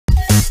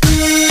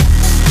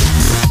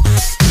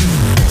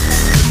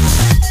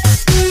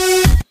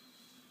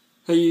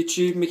Hey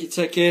YouTube, Mickey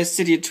Tech here,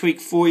 Cydia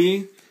tweak for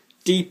you,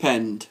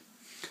 DeepEnd.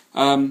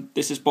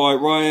 This is by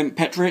Ryan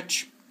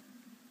Petrich.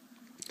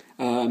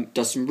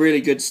 Does some really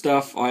good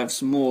stuff. I have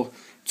some more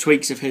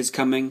tweaks of his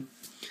coming.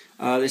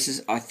 I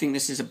think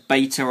this is a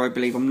beta, I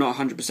believe. I'm not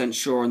 100%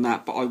 sure on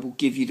that, but I will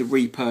give you the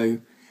repo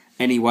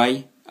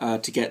anyway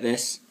to get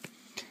this.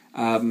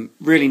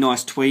 Really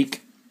nice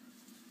tweak.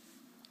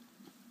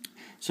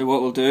 So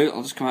what we'll do,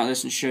 I'll just come out of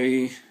this and show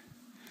you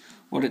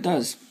what it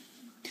does.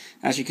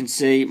 As you can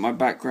see, my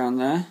background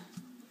there,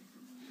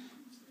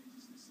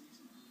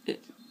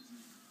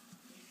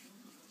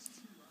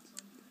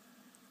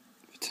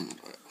 turn the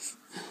light off.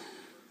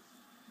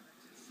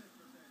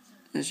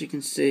 As you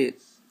can see,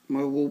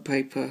 my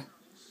wallpaper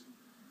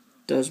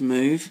does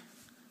move,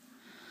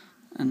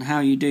 and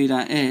how you do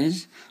that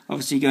is,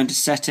 obviously you go into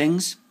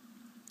settings,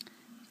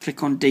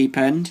 click on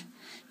DeepEnd,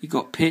 you've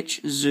got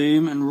pitch,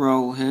 zoom and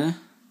roll here,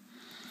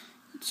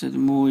 so the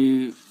more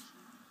you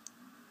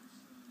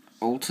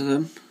alter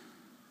them,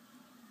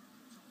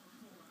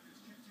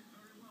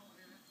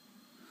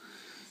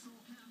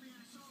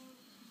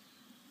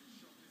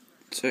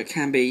 so it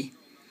can be,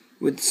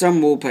 with some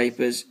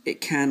wallpapers,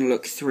 it can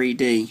look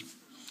 3D,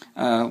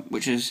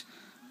 which is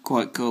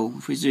quite cool.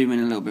 If we zoom in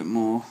a little bit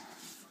more,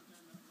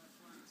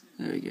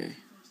 there we go.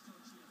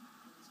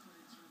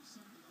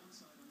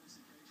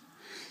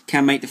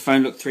 Can make the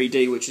phone look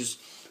 3D, which is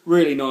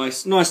really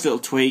nice. Nice little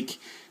tweak.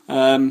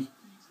 I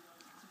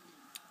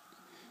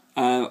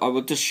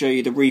will just show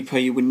you the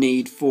repo you would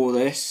need for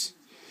this.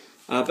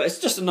 But it's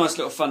just a nice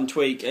little fun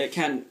tweak. It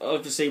can,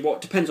 obviously,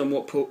 depends on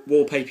what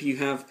wallpaper you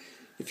have.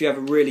 If you have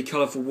a really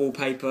colourful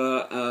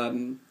wallpaper,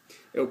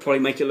 it will probably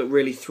make it look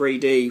really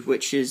 3D,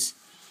 which is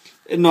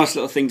a nice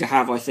little thing to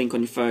have, I think, on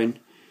your phone.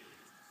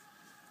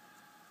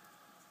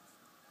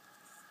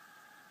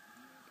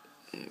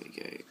 There we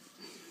go.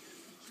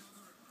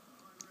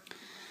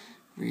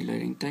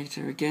 Reloading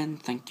data again,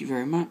 thank you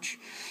very much.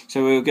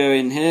 So we'll go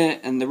in here,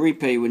 and the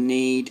repo you will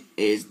need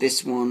is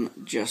this one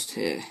just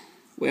here,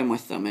 where my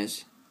thumb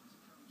is.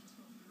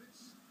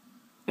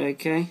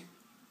 Okay.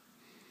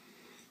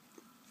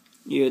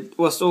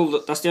 That's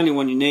the only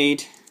one you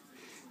need.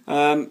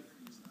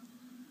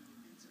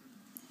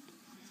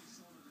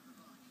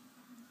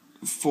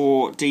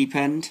 For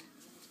DeepEnd.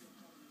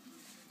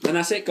 And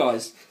that's it,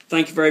 guys.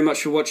 Thank you very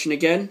much for watching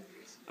again.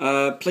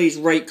 Please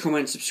rate,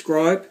 comment,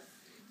 subscribe.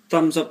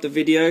 Thumbs up the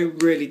video,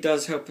 really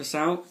does help us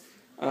out.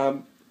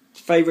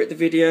 Favourite the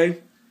video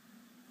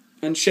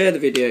and share the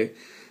video.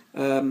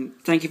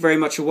 Thank you very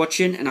much for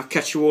watching, and I'll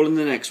catch you all in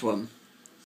the next one.